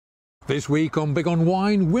This week on Big on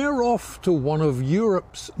Wine, we're off to one of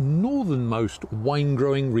Europe's northernmost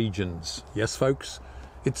wine-growing regions. Yes, folks,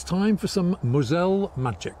 it's time for some Moselle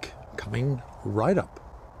magic, coming right up.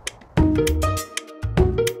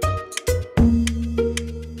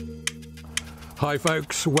 Hi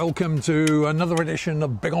folks, welcome to another edition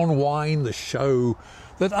of Big on Wine, the show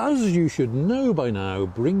that, as you should know by now,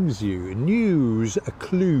 brings you news,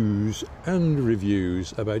 clues and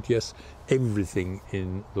reviews about, yes, everything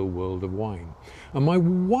in the world of wine. And my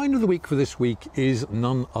wine of the week for this week is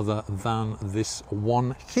none other than this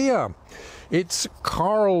one here. It's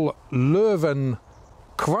Carl Loewen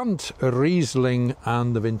Quant Riesling,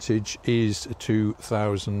 and the vintage is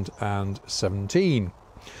 2017.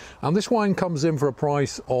 And this wine comes in for a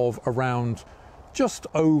price of around just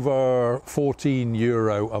over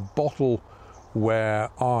 €14 a bottle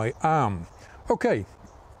where I am. Okay,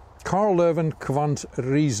 Carl Loewen Quant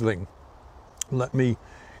Riesling. Let me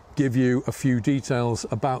give you a few details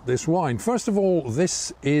about this wine. First of all,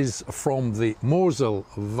 this is from the Moselle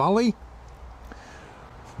Valley,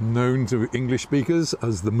 known to English speakers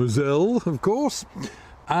as the Moselle, of course.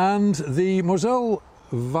 And the Moselle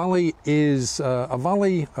Valley is a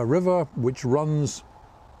river which runs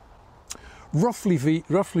roughly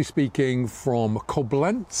speaking from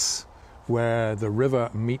Koblenz, where the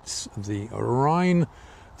river meets the Rhine,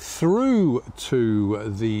 through to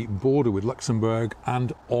the border with Luxembourg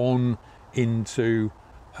and on into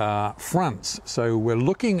France. So we're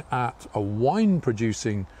looking at a wine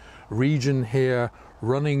producing region here,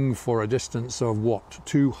 running for a distance of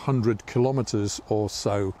 200 kilometers or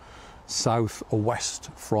so south or west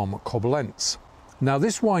from Koblenz. Now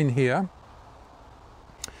this wine here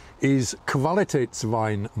is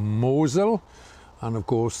Qualitätswein Mosel, and of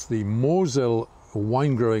course the Mosel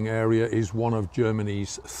wine growing area is one of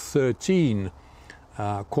Germany's 13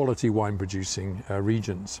 quality wine producing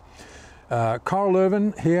regions. Carl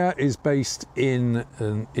Loewen here is based in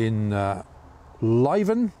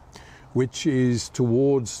Leuven, which is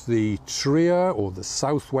towards the Trier, or the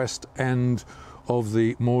southwest end of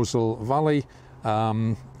the Moselle Valley.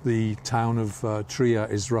 The town of Trier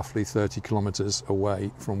is roughly 30 kilometers away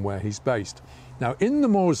from where he's based. Now, in the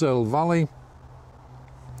Moselle Valley,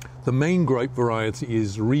 the main grape variety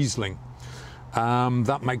is Riesling.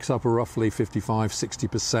 That makes up a roughly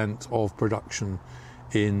 55–60% of production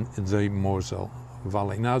in the Moselle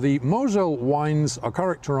Valley. Now, the Moselle wines are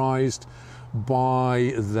characterized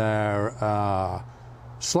by their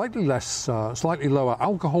slightly lower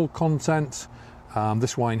alcohol content.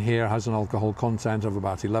 This wine here has an alcohol content of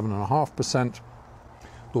about 11.5%.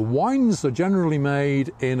 The wines are generally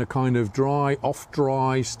made in a kind of dry,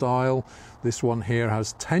 off-dry style. This one here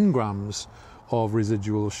has 10 grams of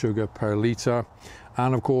residual sugar per litre.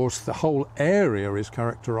 And of course, the whole area is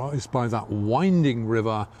characterized by that winding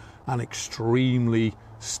river and extremely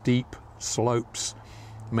steep slopes,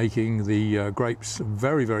 making the grapes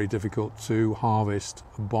very, very difficult to harvest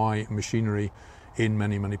by machinery in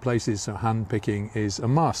many places, so hand picking is a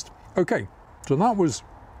must. Okay, so that was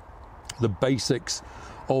the basics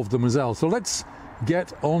of the Moselle. So let's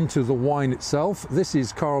get on to the wine itself. This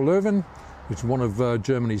is Carl Loewen, which is one of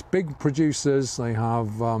Germany's big producers. They have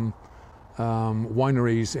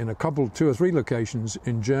wineries in two or three locations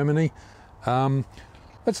in Germany.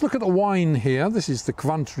 Let's look at the wine here. This is the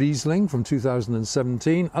Quant Riesling from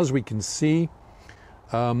 2017. As we can see,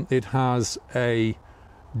 it has a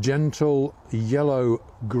gentle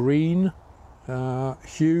yellow-green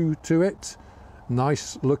hue to it,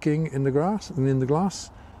 nice looking in the glass,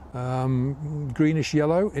 greenish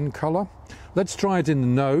yellow in colour. Let's try it in the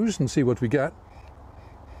nose and see what we get.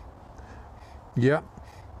 Yeah,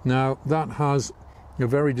 now that has a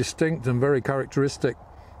very distinct and very characteristic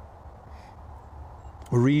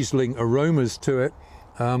Riesling aromas to it.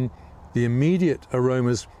 The immediate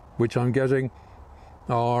aromas which I'm getting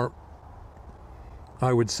are,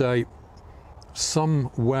 I would say,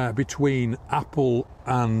 somewhere between apple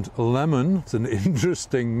and lemon. It's an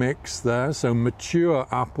interesting mix there. So mature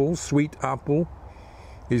apple, sweet apple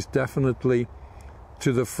is definitely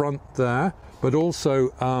to the front there, but also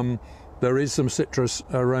there is some citrus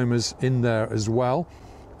aromas in there as well.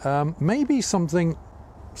 Maybe something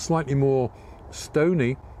slightly more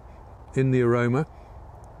stony in the aroma.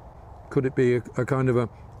 Could it be a kind of a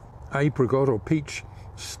apricot or peach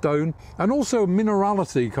stone? And also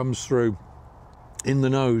minerality comes through in the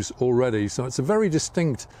nose already, so it's a very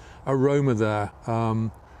distinct aroma there,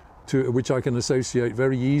 to which I can associate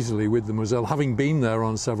very easily with the Moselle, having been there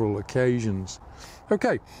on several occasions.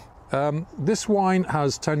 Okay, this wine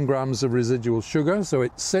has 10 grams of residual sugar, so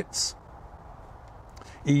it sits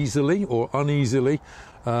easily or uneasily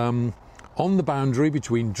on the boundary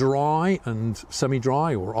between dry and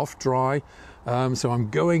semi-dry or off-dry. So I'm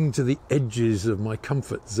going to the edges of my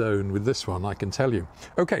comfort zone with this one, I can tell you.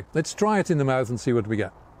 Okay, let's try it in the mouth and see what we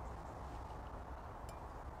get.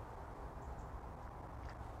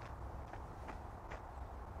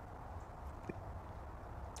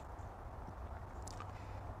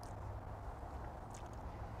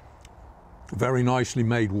 Very nicely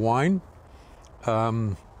made wine.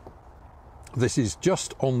 This is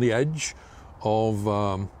just on the edge of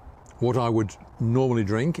what I would normally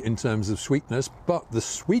drink in terms of sweetness, but the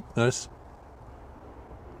sweetness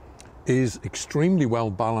is extremely well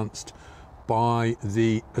balanced by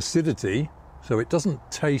the acidity, so it doesn't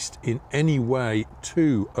taste in any way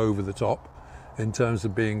too over the top in terms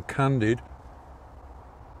of being candied.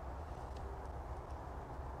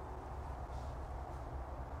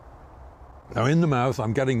 Now in the mouth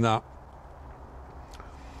I'm getting that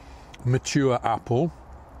mature apple,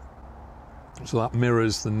 so that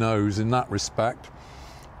mirrors the nose in that respect.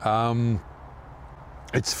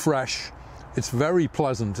 It's fresh, it's very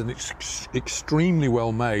pleasant, and it's extremely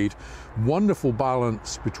well made. Wonderful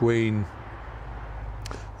balance between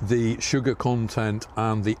the sugar content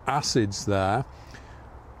and the acids there.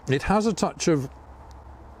 It has a touch of,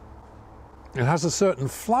 it has a certain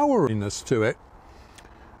floweriness to it,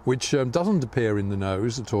 which doesn't appear in the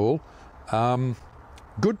nose at all.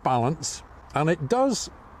 Good balance, and it does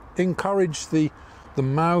encourage the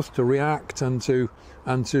mouth to react and to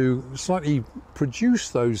slightly produce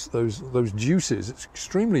those juices. It's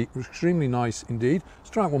extremely nice indeed. Let's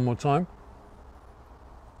try it one more time.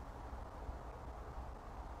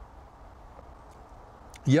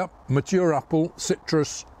 Yep, mature apple,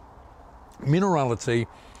 citrus, minerality,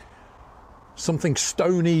 something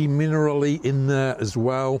stony, minerally in there as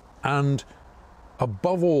well, and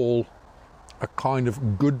above all, a kind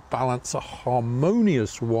of good balance, a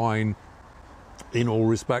harmonious wine in all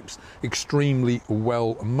respects, extremely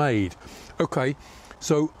well made. Okay,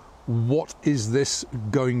 so what is this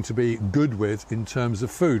going to be good with in terms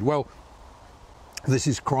of food? Well, this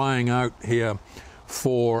is crying out here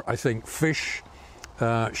for, I think, fish,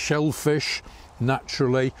 shellfish,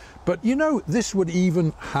 naturally, but you know, this would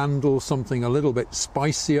even handle something a little bit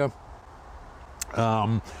spicier.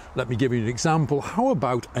 Let me give you an example. How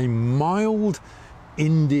about a mild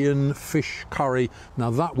Indian fish curry? Now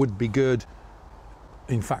that would be good,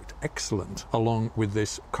 in fact excellent, along with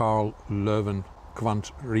this Carl Loewen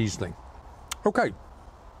Quant Riesling. Okay,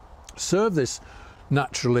 serve this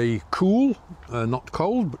naturally cool, not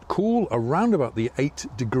cold, but cool, around about the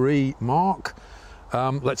 8-degree mark.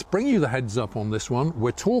 Let's bring you the heads up on this one.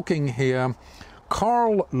 We're talking here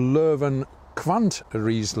Carl Loewen Quant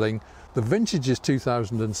Riesling. The vintage is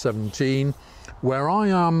 2017. Where I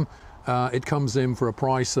am, it comes in for a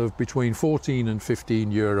price of between 14 and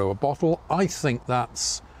 15 euro a bottle. I think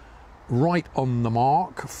that's right on the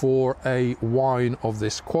mark for a wine of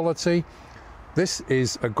this quality. This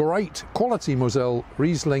is a great quality Moselle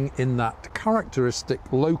Riesling in that characteristic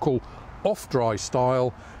local off-dry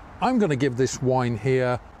style. I'm going to give this wine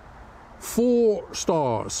here 4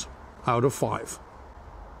 stars out of 5.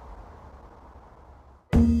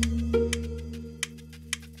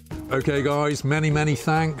 Okay guys, many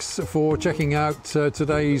thanks for checking out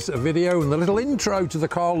today's video and the little intro to the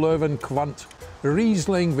Carl Loewen Quant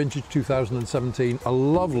Riesling vintage 2017, a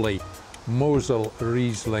lovely Mosel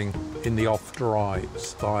Riesling in the off-dry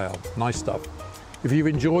style. Nice stuff. If you've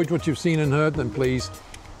enjoyed what you've seen and heard, then please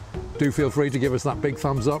do feel free to give us that big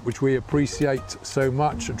thumbs up, which we appreciate so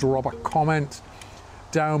much. Drop a comment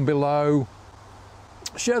down below,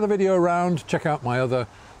 share the video around, check out my other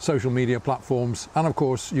social media platforms, and of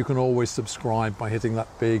course you can always subscribe by hitting that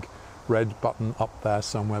big red button up there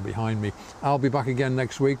somewhere behind me. I'll be back again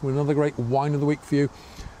next week with another great wine of the week for you,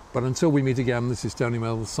 but until we meet again, this is Tony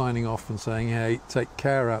Melville signing off and saying, hey, take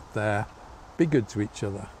care out there, be good to each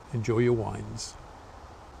other, enjoy your wines,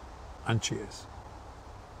 and cheers.